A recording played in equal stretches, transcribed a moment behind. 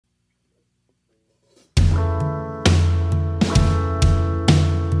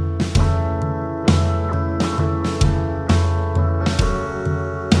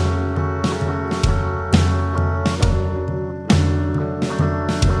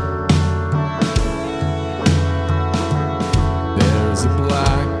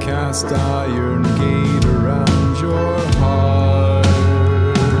cast iron gate around your heart,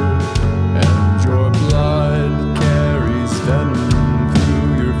 and your blood carries venom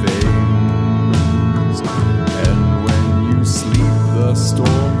through your veins. And when you sleep, the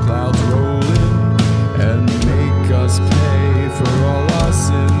storm clouds roll in and make us pay for all our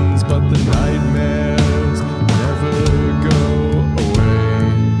sins, but the nightmares never go away.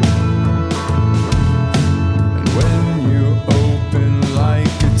 And when you open like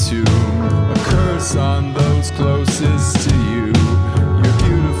a tomb, a curse on those closest to you, you're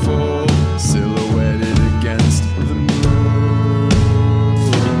beautiful, silhouetted against the moon.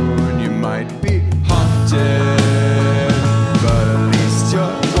 You might be haunted, but at least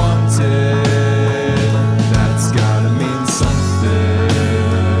you're wanted. That's gotta mean something.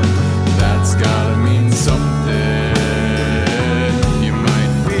 That's gotta mean something. You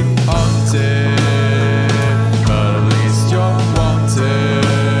might be haunted, but at least you're wanted.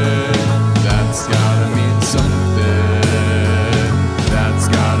 That's gotta mean something. That's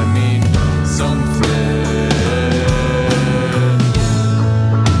gotta mean something.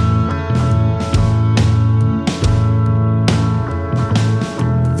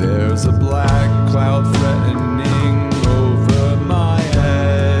 There's a black cloud threatening over my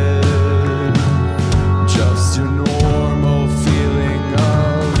head, just your normal feeling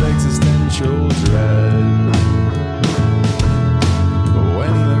of existential dread.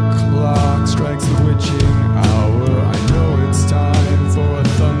 When the clock strikes the witching hour, I know it's time for a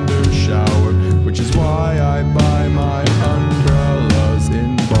thunder shower, which is why I buy my umbrellas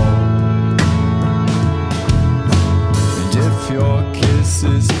in bulk. And if your kiss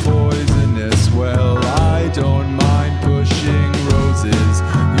is poisonous, well, I don't mind pushing roses.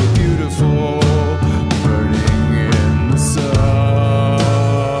 You're beautiful, burning in the sun.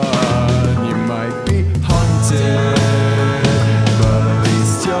 You might be haunted, but at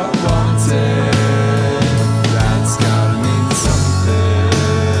least you're wanted. That's gotta mean something.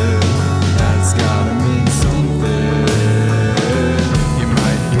 That's gotta mean something. You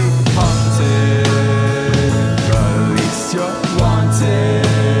might be haunted, but at least you're wanted.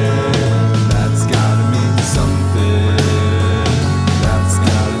 That's gotta mean something. That's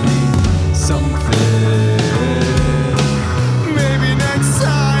gotta mean something. Maybe next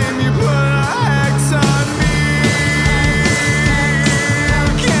time you put a hex on me, I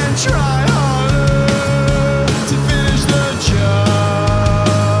can try harder to finish the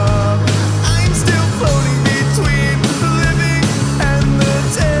job. I'm still floating between the living and the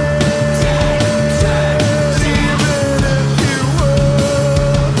dead. Even if you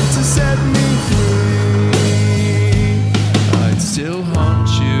were to set me free, I'd still haunt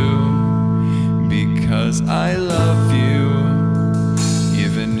you because I love you.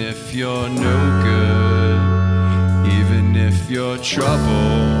 Even if you're no good, even if you're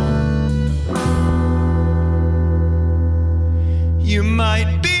trouble, you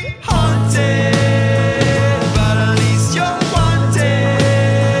might be haunted, but at least you're wanted.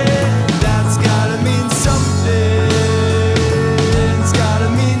 That's gotta mean something. It's gotta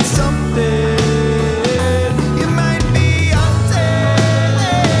mean something. You might be haunted,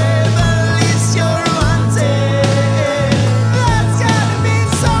 but at least you're wanted. That's gotta mean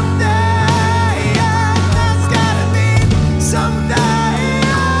something. That's gotta mean something.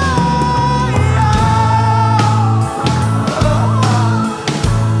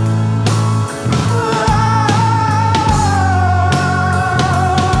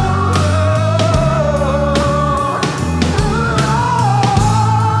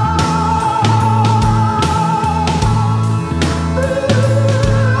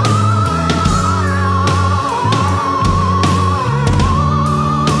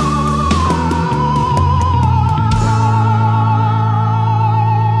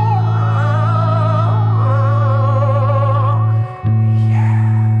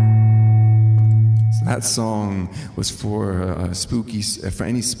 That song was for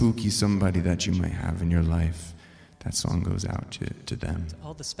any spooky somebody that you might have in your life. That song goes out to them.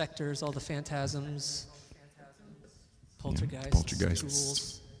 All the specters, all the phantasms, poltergeists, Poltergeists.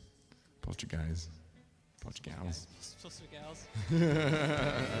 ghouls. Poltergeists. Poltergals. Poltergals.